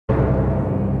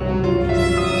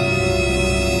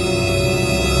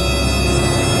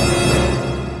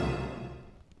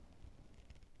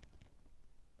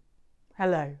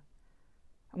Hello,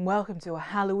 and welcome to a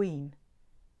Halloween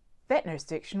Vet Nurse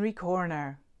Dictionary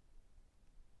Corner.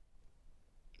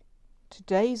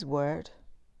 Today's word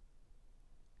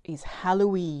is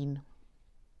Halloween.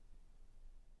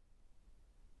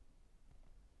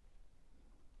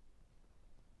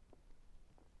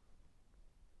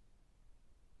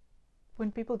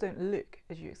 When people don't look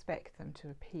as you expect them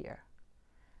to appear,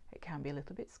 it can be a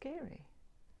little bit scary.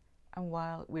 And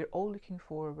while we're all looking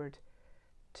forward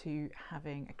to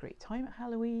having a great time at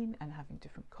Halloween and having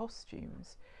different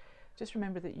costumes, just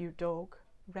remember that your dog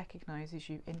recognises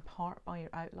you in part by your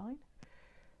outline.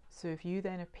 So if you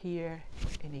then appear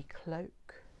in a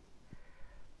cloak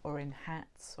or in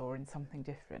hats or in something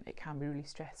different, it can be really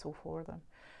stressful for them.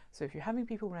 So if you're having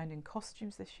people around in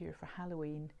costumes this year for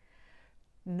Halloween,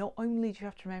 not only do you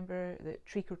have to remember that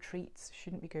trick-or-treats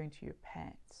shouldn't be going to your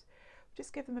pets,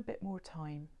 just give them a bit more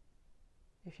time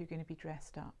if you're going to be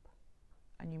dressed up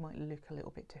and you might look a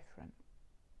little bit different.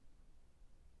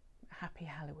 Happy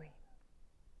Halloween.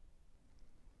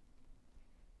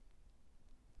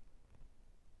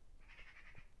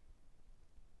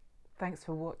 Thanks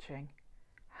for watching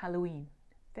Halloween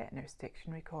Vet Nurse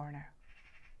Dictionary Corner.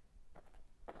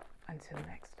 Until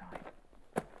next time.